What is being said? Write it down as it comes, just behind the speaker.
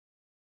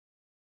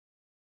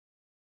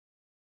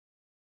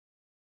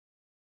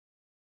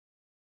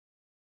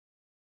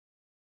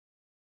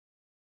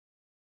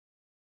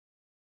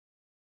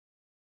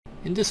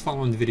In this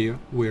following video,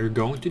 we're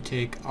going to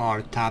take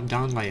our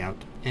top-down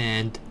layout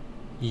and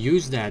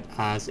use that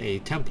as a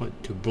template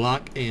to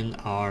block in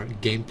our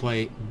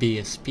gameplay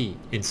BSP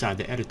inside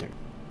the editor.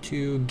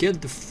 To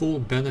get the full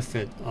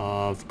benefit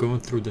of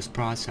going through this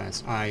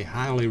process, I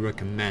highly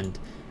recommend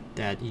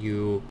that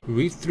you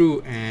read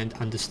through and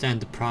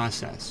understand the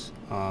process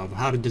of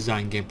how to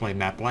design gameplay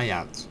map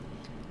layouts.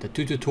 The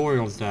two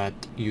tutorials that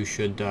you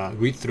should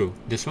read through,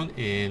 this one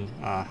in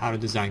how to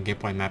design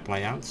gameplay map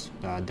layouts,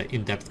 the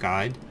in-depth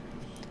guide,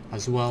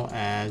 as well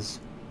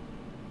as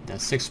the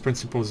 6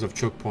 principles of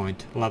choke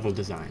point level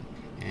design.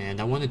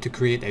 And I wanted to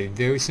create a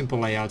very simple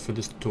layout for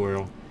this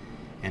tutorial,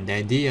 and the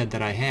idea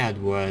that I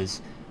had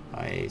was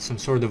some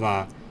sort of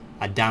a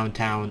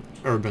downtown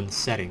urban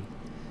setting.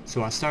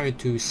 So I started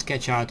to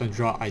sketch out and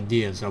draw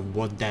ideas of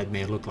what that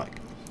may look like.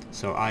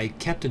 So I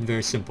kept it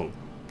very simple.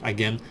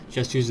 Again,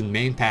 just using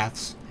main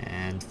paths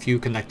and few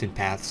connected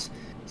paths.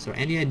 So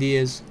any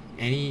ideas,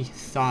 any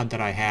thought that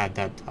I had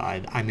that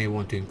I may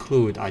want to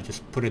include, I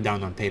just put it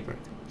down on paper.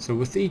 So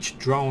with each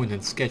drawing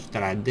and sketch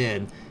that I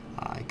did,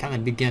 I kind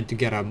of began to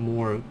get a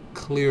more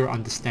clear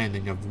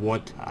understanding of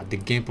what the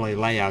gameplay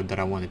layout that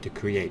I wanted to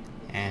create.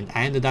 And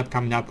I ended up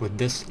coming up with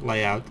this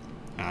layout.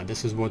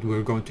 This is what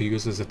we're going to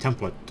use as a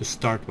template to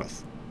start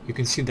with. You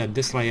can see that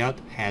this layout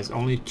has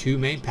only 2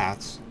 main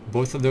paths.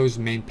 Both of those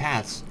main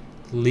paths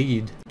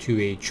lead to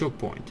a choke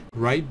point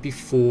right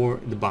before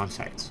the bomb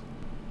sites.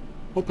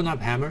 Open up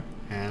Hammer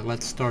and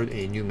let's start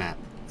a new map.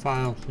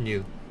 File,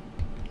 new.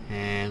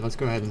 And let's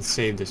go ahead and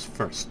save this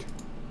first.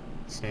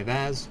 Save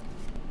as.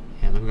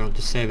 And I'm going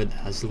to save it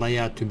as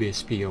layout to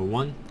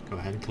BSP01. Go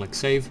ahead and click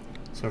save.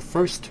 So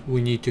first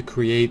we need to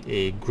create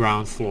a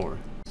ground floor.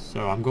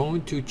 So I'm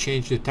going to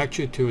change the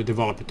texture to a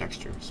developer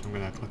texture. So I'm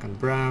going to click on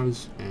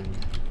browse and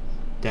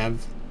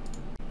dev.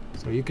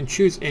 So you can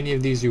choose any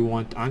of these you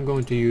want. I'm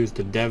going to use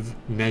the dev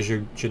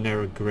measure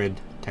generic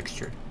grid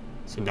texture.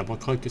 So double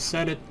click to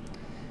set it.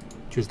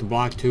 Choose the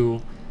block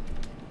tool.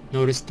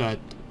 Notice that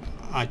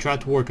I try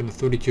to work on the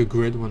 32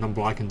 grid when I'm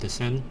blocking this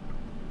in.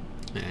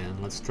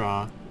 And let's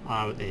draw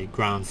out a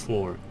ground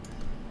floor.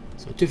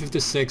 So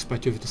 256 by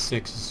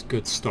 256 is a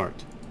good start.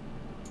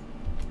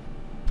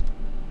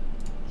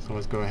 So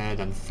let's go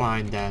ahead and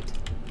find that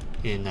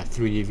in a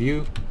 3D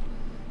view.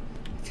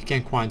 If you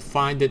can't quite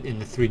find it in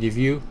the 3D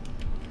view,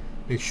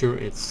 make sure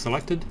it's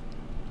selected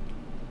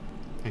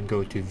and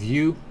go to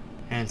view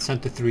and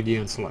center 3D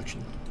on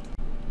selection.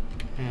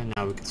 And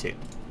now we can see it.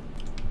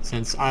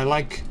 Since I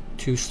like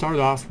to start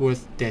off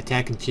with the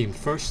attacking team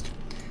first,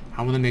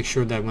 I want to make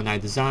sure that when I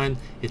design,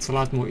 it's a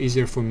lot more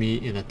easier for me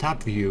in the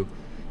top view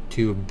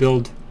to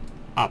build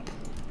up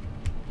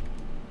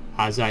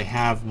as I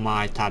have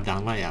my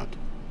top-down layout.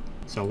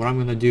 So what I'm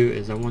going to do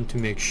is I want to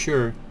make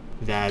sure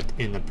that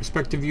in the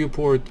perspective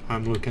viewport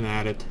I'm looking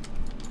at it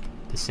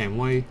the same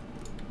way.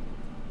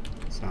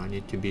 So I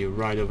need to be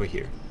right over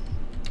here.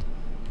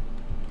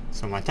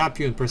 So my top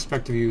view and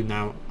perspective view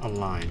now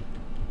align.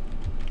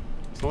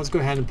 So let's go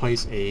ahead and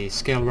place a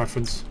scale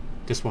reference.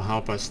 This will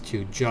help us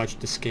to judge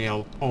the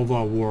scale of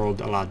our world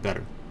a lot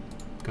better.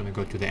 I'm going to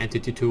go to the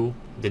entity tool.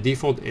 The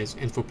default is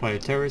info player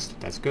terrorist.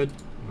 That's good.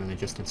 I'm going to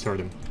just insert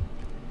him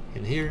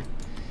in here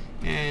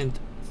and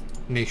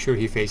make sure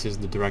he faces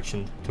the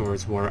direction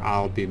towards where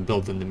I'll be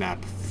building the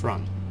map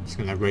from. Just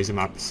going to raise him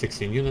up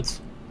 16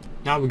 units.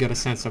 Now we get a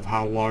sense of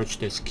how large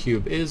this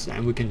cube is,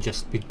 and we can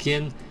just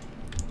begin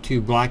to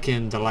block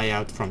in the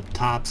layout from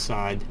top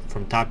side,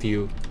 from top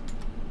view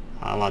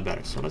a lot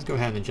better. So let's go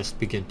ahead and just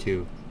begin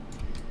to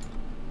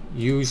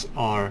use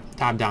our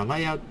top-down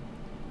layout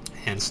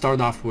and start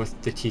off with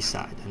the T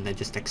side, and then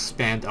just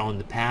expand on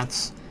the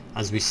paths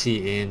as we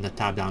see in the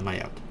top-down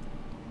layout.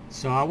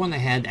 So I went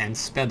ahead and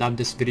sped up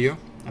this video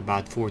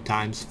about 4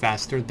 times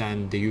faster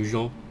than the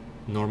usual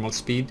normal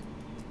speed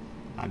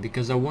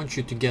because I want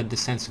you to get the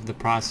sense of the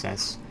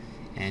process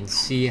and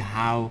see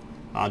how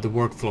the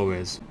workflow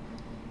is.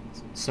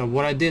 So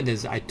what I did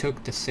is I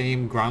took the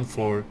same ground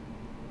floor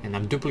and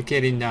I'm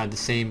duplicating the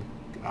same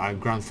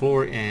ground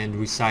floor and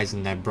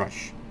resizing that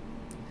brush.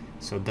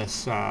 So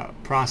this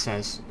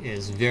process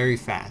is very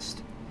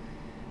fast.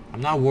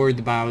 I'm not worried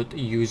about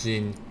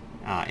using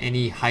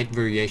any height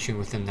variation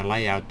within the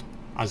layout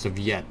as of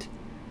yet.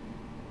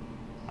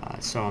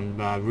 So I'm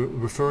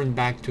referring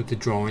back to the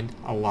drawing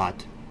a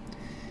lot.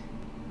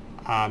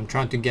 I'm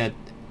trying to get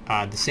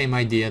the same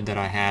idea that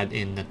I had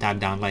in the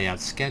top-down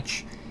layout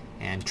sketch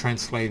and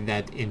translate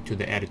that into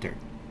the editor.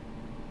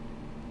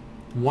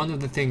 One of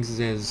the things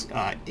is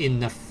in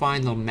the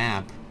final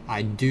map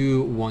I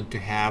do want to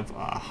have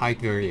a height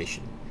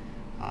variation.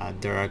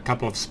 There are a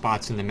couple of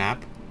spots in the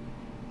map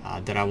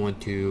that I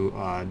want to,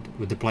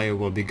 where the player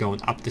will be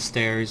going up the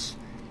stairs,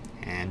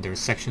 and there are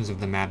sections of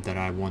the map that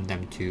I want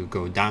them to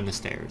go down the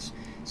stairs.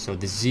 So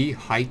the Z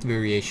height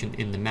variation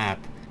in the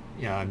map,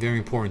 very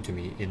important to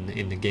me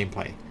in the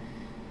gameplay.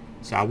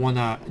 So I want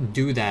to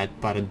do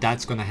that, but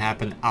that's going to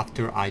happen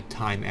after I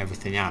time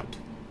everything out.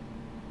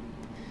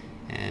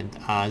 And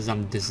as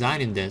I'm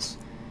designing this,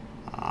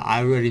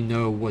 I already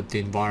know what the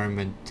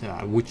environment,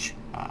 which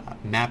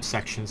map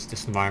sections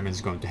this environment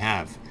is going to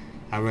have.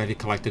 I already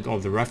collected all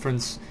the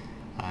reference,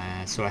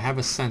 so I have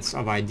a sense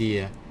of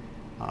idea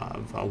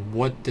of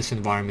what this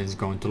environment is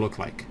going to look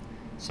like.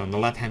 So on the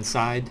left hand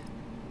side,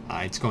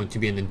 it's going to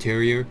be an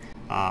interior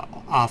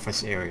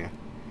office area,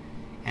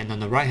 and on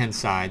the right hand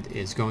side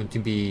is going to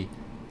be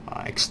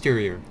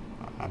exterior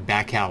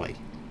back alley.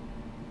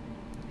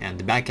 And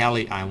the back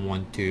alley, I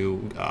want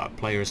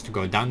players to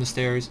go down the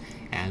stairs,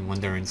 and when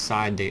they're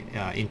inside the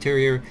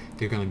interior,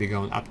 they're going to be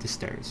going up the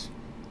stairs.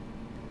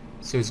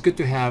 So it's good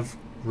to have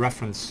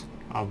reference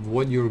of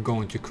what you're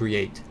going to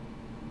create.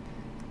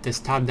 This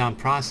top-down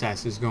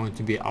process is going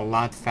to be a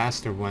lot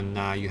faster when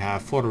you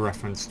have photo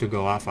reference to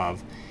go off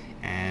of,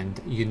 and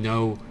you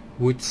know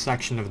which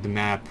section of the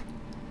map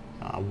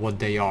what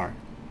they are.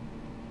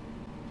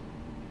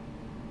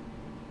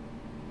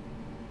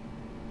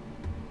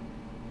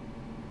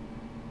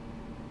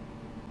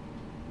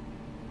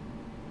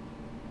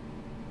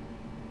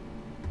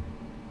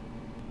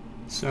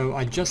 So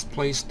I just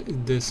placed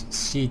this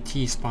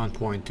CT spawn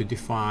point to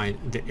define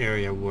the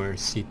area where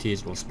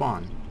CTs will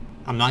spawn.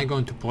 I'm not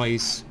going to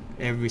place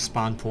every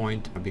spawn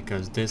point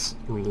because this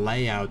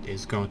layout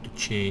is going to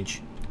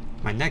change.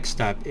 My next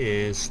step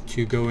is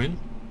to go in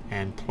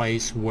and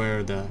place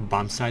where the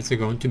bomb sites are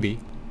going to be,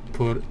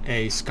 put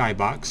a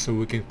skybox so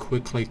we can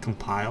quickly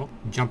compile,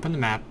 jump on the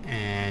map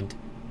and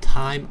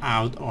time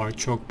out our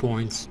choke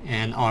points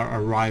and our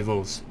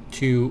arrivals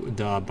to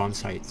the bomb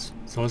sites.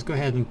 So let's go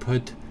ahead and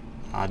put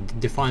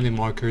define the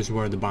markers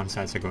where the bomb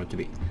sites are going to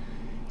be.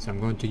 So I'm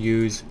going to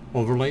use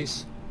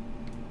overlays.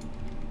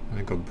 I'm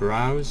going to go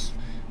browse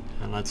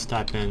and let's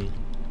type in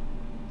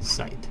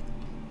site,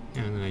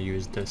 and I'm going to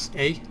use this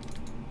A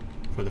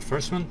for the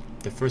first one.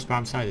 The first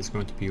bomb site is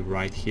going to be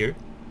right here,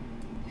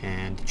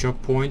 and the choke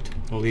point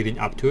leading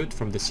up to it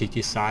from the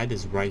CT side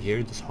is right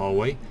here, this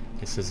hallway.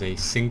 This is a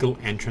single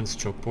entrance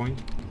choke point.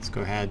 Let's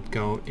go ahead,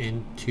 go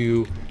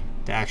into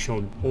the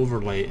actual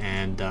overlay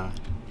and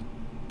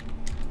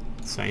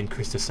so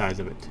increase the size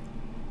of it.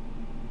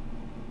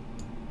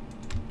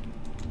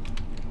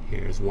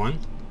 Here's one,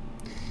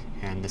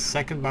 and the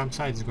second bomb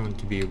site is going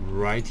to be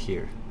right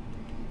here.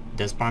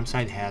 This bomb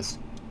site has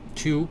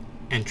 2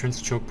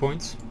 entrance choke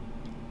points.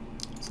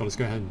 So let's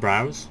go ahead and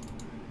browse,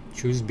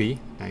 choose B,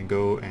 and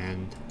go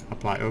and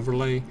apply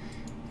overlay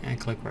and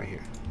click right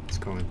here. Let's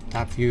go in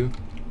top view.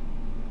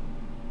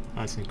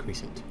 Let's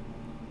increase it.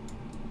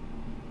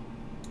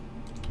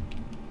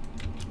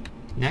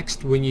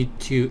 Next, we need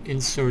to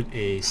insert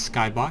a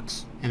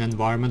skybox, an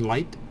environment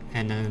light,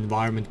 and an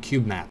environment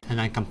cube map, and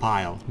then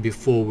compile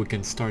before we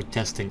can start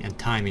testing and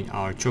timing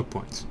our choke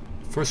points.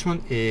 First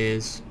one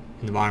is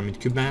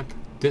environment cube map.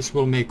 This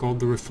will make all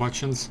the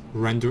reflections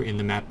render in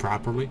the map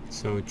properly.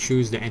 So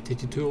choose the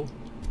entity tool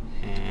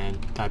and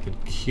type in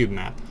cube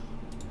map.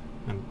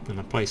 I'm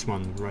gonna place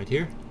one right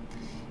here.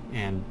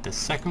 And the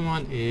second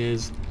one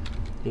is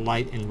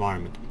light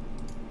environment.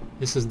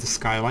 This is the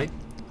skylight.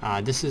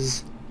 This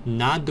is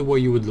not the way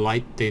you would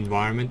light the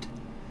environment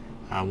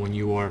when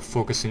you are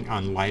focusing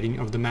on lighting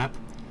of the map,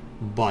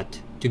 but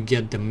to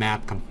get the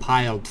map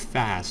compiled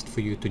fast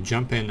for you to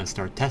jump in and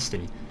start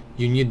testing,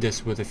 you need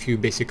this with a few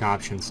basic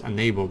options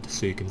enabled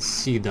so you can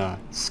see the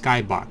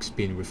skybox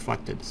being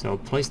reflected. So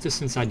place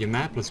this inside your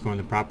map. Let's go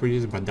into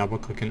properties by double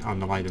clicking on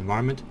the light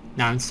environment.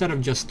 Now instead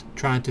of just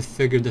trying to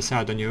figure this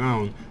out on your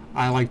own,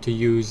 I like to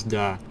use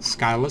the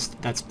sky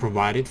list that's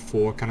provided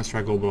for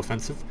Counter-Strike Global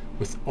Offensive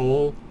with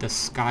all the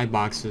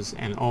skyboxes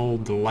and all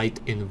the light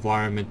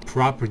environment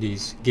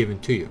properties given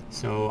to you.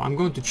 So I'm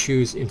going to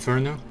choose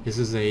Inferno. This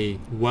is a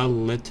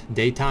well-lit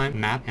daytime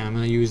map, and I'm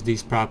going to use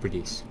these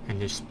properties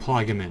and just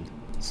plug them in.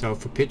 So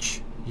for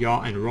pitch,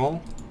 yaw, and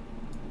roll,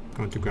 I'm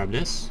going to grab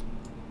this.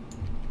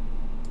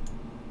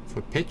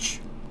 For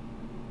pitch,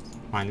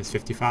 minus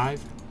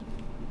 55.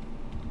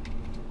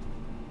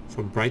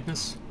 For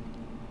brightness,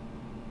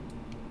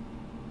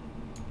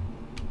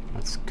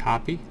 let's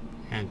copy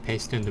and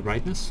paste in the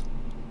brightness.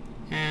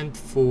 And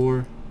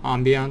for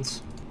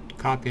ambience,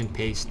 copy and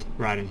paste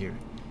right in here.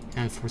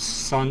 And for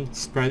sun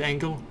spread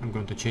angle, I'm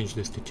going to change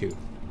this to 2.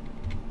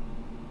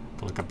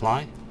 Click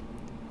apply.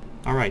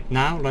 Alright,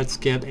 now let's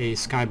get a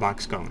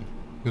skybox going.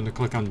 I'm going to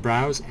click on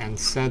browse and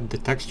set the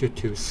texture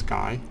to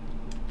sky.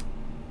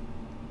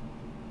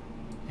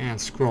 And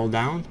scroll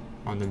down.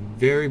 On the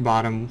very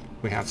bottom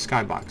we have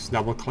skybox.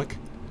 Double click.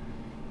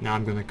 Now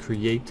I'm going to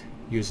create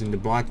using the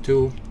block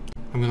tool.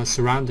 I'm going to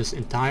surround this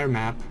entire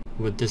map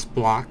with this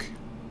block,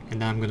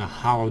 and then I'm going to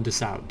hollow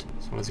this out.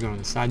 So let's go on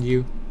the side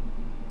view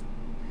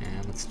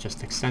and let's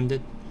just extend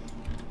it.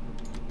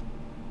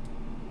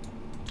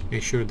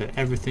 Make sure that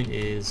everything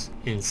is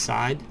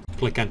inside.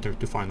 Click enter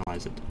to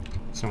finalize it.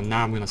 So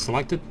now I'm going to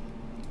select it,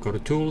 go to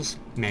tools,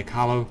 make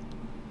hollow,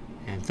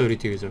 and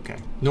 32 is okay.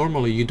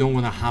 Normally you don't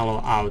want to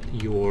hollow out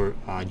your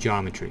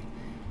geometry,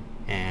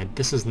 and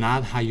this is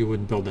not how you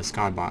would build a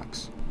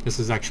skybox. This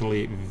is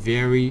actually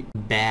very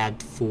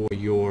bad for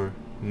your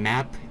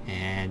map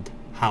and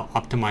how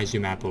optimized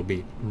your map will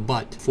be.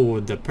 But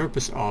for the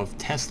purpose of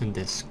testing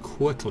this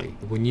quickly,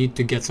 we need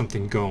to get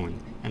something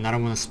going, and I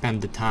don't want to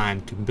spend the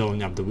time to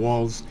building up the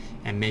walls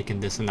and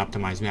making this an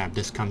optimized map.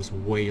 This comes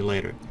way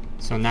later.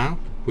 So now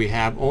we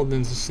have all the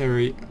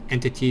necessary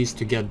entities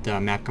to get the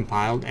map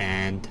compiled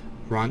and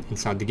run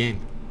inside the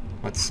game.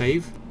 Let's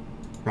save,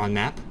 run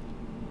map.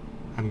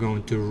 I'm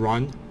going to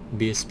run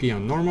BSP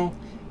on normal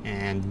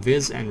and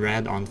Viz and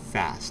Rad on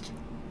fast.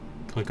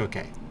 Click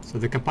OK. So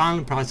the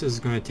compiling process is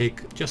going to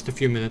take just a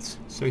few minutes.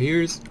 So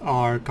here's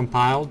our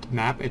compiled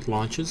map. It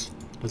launches.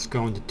 Let's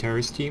go into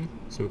terrorist team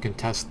so we can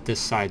test this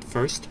side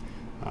first.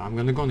 I'm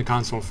going to go on the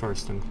console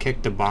first and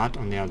kick the bot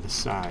on the other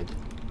side.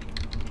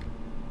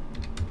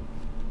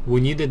 We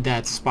needed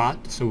that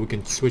spot so we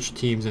can switch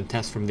teams and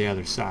test from the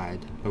other side,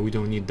 but we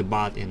don't need the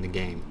bot in the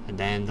game. And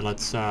then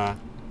let's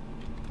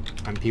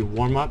MP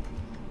warm up,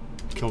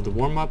 kill the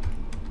warm up,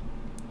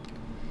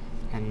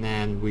 and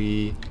then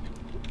we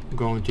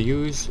going to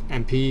use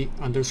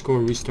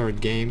MP_restart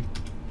game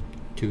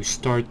to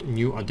start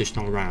new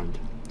additional round.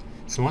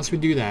 So once we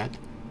do that,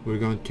 we're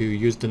going to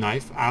use the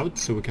knife out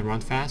so we can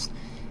run fast,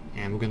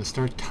 and we're going to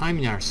start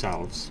timing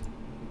ourselves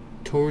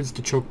towards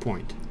the choke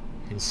point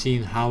and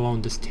seeing how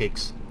long this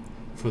takes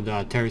for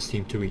the terrorist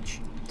team to reach.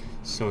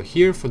 So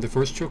here for the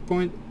first choke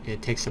point,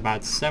 it takes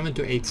about 7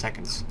 to 8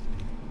 seconds.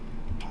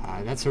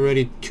 That's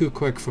already too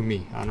quick for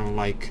me. I don't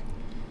like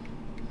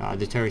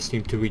the terrorist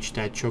team to reach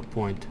that choke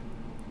point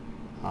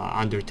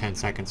under 10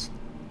 seconds.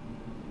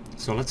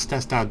 So let's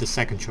test out the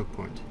second choke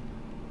point.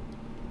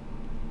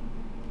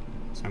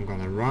 So I'm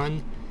gonna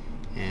run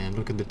and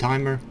look at the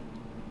timer,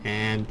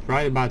 and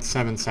right about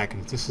 7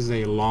 seconds. This is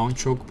a long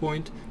choke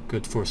point,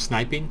 good for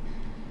sniping,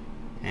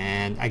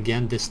 and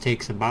again this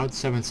takes about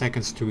 7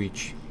 seconds to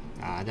reach.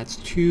 That's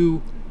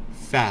too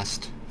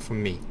fast for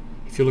me.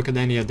 If you look at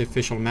any of the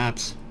official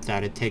maps,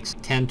 that it takes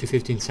 10 to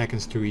 15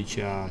 seconds to reach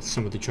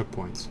some of the choke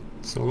points.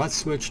 So let's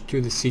switch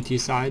to the CT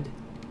side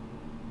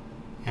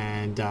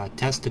and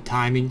test the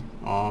timing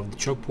of the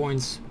choke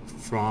points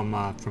from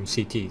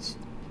CTs.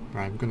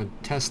 Right, I'm going to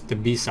test the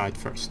B side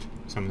first.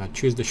 So I'm going to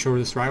choose the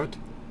shortest route,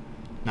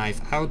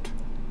 knife out,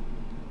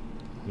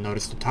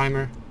 notice the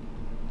timer,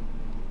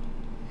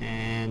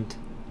 and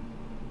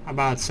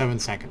about 7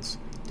 seconds.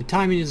 The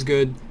timing is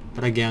good,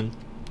 but again,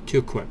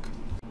 too quick.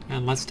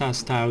 And let's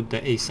test out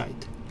the A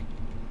site.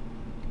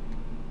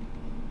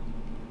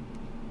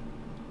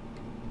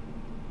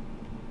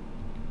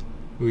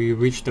 We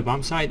reach the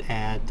bomb site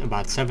at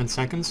about 7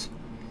 seconds,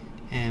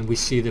 and we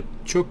see the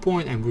choke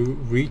point, and we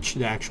reach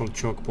the actual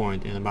choke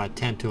point in about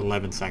 10 to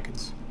 11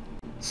 seconds.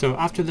 So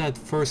after that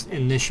first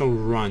initial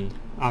run,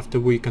 after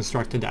we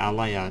constructed our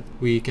layout,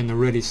 we can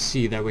already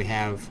see that we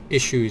have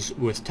issues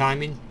with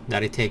timing,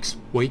 that it takes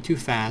way too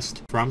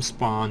fast from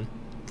spawn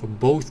for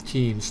both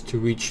teams to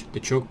reach the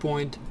choke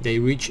point. They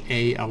reach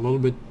A a little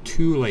bit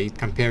too late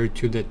compared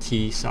to the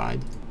T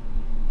side.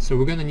 So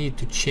we're gonna need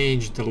to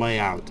change the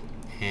layout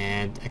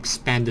and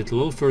expand it a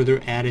little further,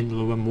 adding a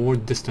little bit more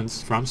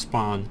distance from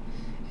spawn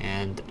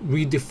and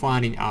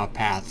redefining our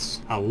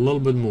paths a little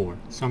bit more.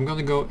 So I'm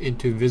gonna go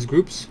into Viz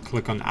groups,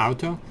 click on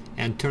auto,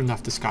 and turn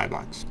off the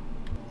skybox.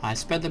 I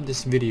sped up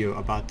this video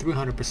about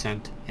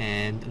 300%,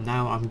 and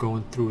now I'm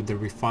going through the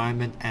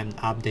refinement and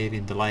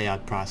updating the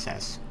layout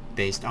process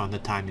based on the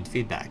timing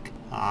feedback.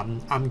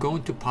 I'm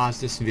going to pause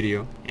this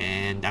video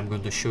and I'm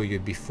going to show you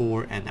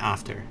before and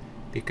after,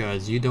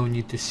 because you don't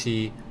need to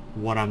see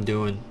what I'm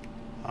doing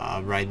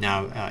right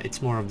now.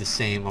 It's more of the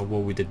same of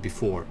what we did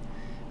before.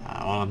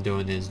 All I'm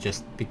doing is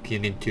just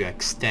beginning to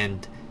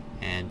extend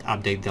and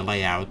update the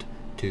layout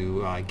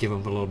to give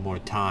them a little more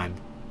time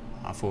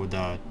for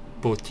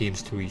both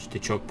teams to reach the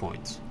choke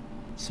points.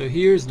 So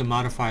here's the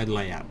modified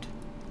layout.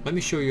 Let me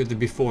show you the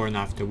before and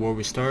after, where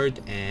we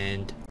started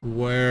and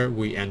where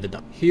we ended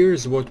up.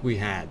 Here's what we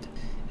had,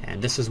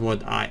 and this is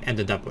what I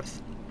ended up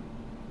with.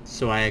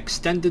 So I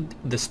extended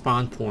the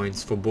spawn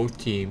points for both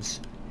teams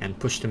and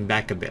pushed them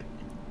back a bit,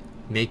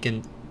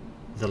 making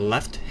the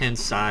left hand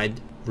side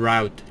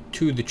route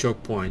to the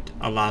choke point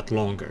a lot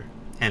longer,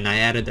 and I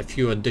added a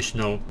few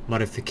additional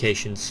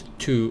modifications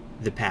to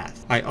the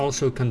path. I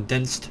also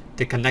condensed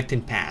the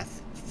connecting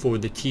path for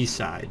the T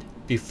side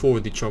before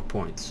the choke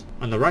points.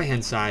 On the right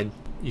hand side,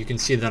 you can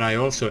see that I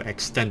also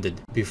extended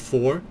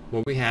before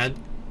what we had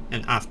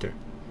and after,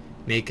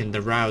 making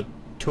the route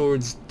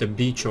towards the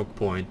B choke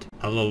point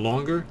a little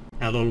longer,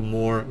 a little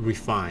more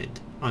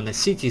refined. On the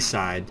CT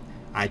side,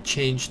 I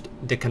changed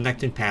the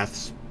connecting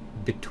paths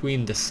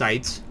between the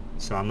sites,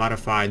 so I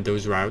modified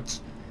those routes,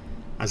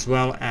 as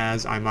well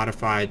as I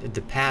modified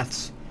the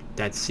paths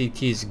that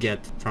CTs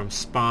get from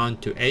spawn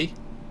to A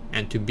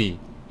and to B.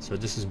 So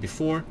this is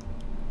before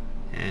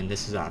and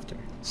this is after.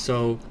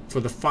 So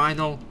for the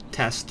final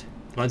test,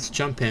 let's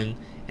jump in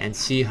and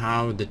see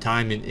how the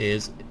timing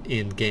is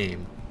in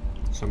game.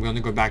 So I'm going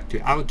to go back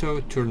to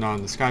auto, turn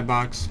on the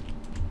skybox.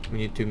 We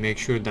need to make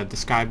sure that the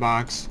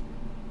skybox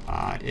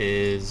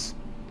is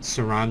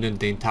surrounding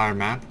the entire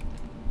map.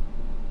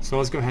 So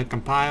let's go ahead,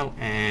 compile,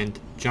 and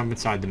jump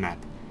inside the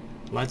map.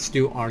 Let's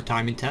do our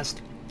timing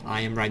test.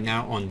 I am right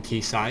now on the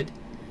T side,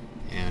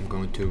 and I'm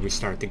going to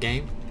restart the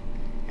game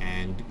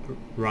and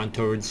run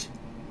towards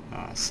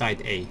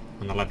site A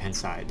on the left hand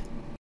side.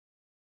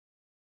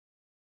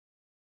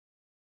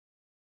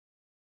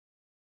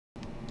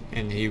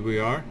 And here we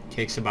are.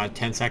 Takes about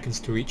 10 seconds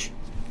to reach.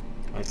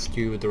 Let's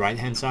do the right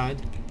hand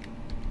side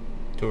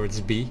towards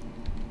B.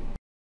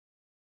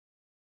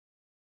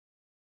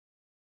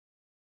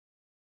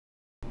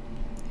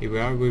 Here we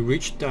are. We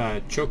reached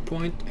the choke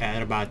point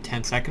at about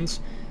 10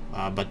 seconds,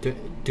 but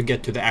to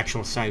get to the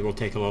actual site will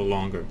take a little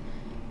longer.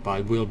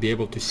 But we'll be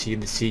able to see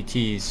the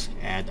CTs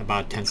at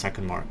about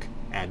 10-second mark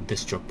at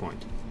this choke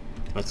point.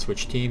 Let's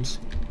switch teams.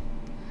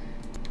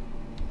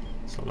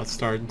 So let's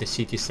start the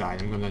CT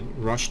side. I'm going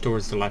to rush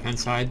towards the left hand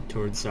side,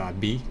 towards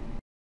B.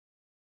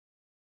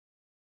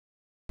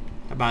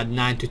 About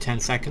 9 to 10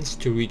 seconds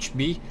to reach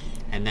B,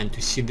 and then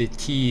to see the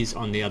T's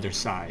on the other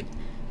side.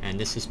 And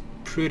this is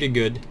pretty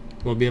good.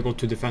 We'll be able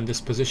to defend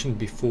this position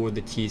before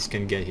the T's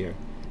can get here.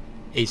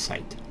 A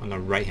site on the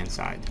right hand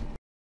side.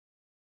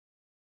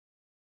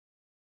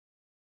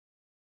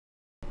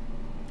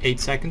 8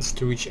 seconds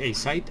to reach A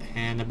site,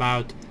 and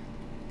about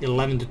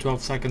 11 to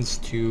 12 seconds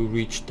to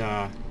reach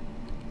the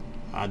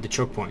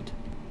choke point.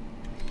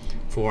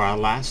 For our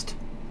last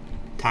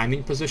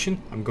timing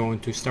position, I'm going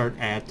to start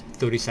at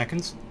 30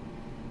 seconds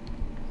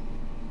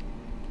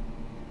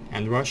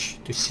and rush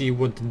to see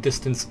what the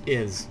distance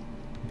is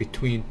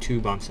between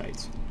two bomb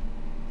sites.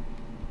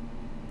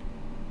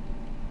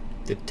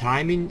 The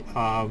timing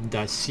of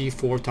the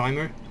C4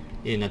 timer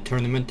in a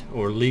tournament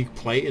or league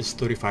play is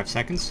 35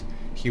 seconds.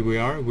 Here we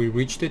are, we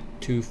reached it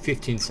to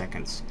 15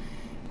 seconds.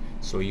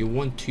 So you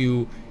want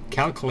to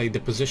calculate the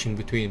position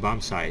between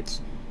bomb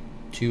sites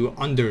to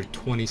under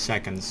 20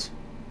 seconds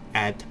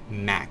at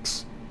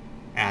max,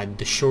 at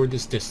the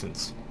shortest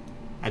distance.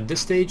 At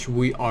this stage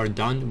we are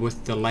done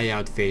with the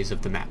layout phase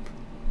of the map.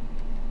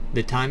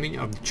 The timing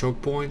of the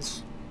choke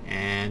points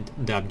and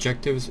the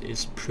objectives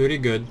is pretty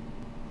good,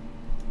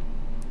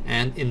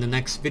 and in the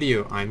next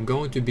video I'm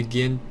going to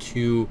begin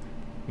to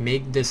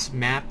make this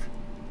map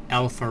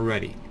alpha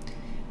ready.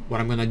 What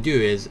I'm gonna do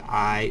is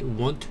I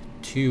want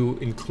to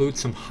include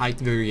some height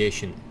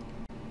variation,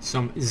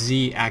 some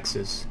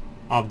z-axis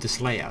of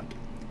this layout.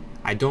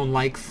 I don't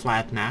like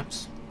flat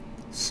maps,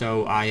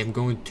 so I am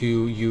going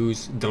to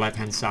use the left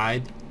hand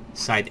side,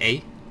 side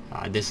A.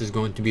 This is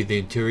going to be the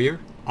interior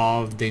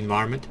of the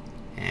environment,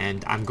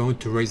 and I'm going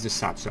to raise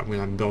this up. So I'm going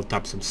to build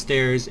up some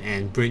stairs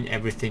and bring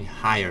everything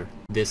higher.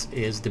 This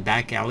is the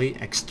back alley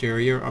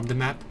exterior of the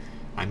map.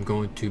 I'm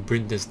going to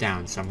bring this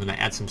down, so I'm going to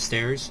add some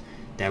stairs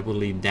that will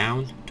lead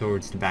down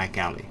towards the back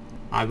alley.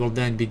 I will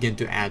then begin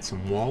to add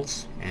some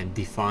walls and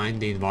define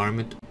the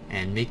environment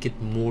and make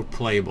it more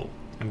playable.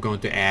 I'm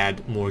going to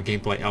add more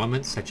gameplay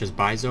elements such as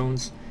buy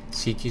zones,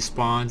 CT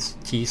spawns,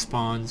 T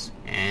spawns,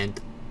 and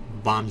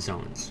bomb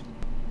zones.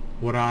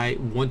 What I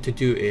want to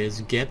do is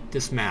get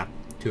this map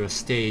to a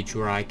stage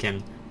where I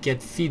can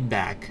get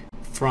feedback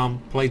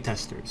from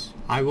playtesters.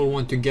 I will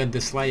want to get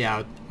this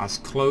layout as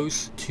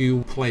close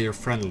to player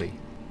friendly.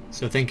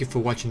 So thank you for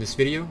watching this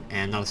video,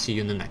 and I'll see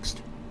you in the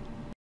next.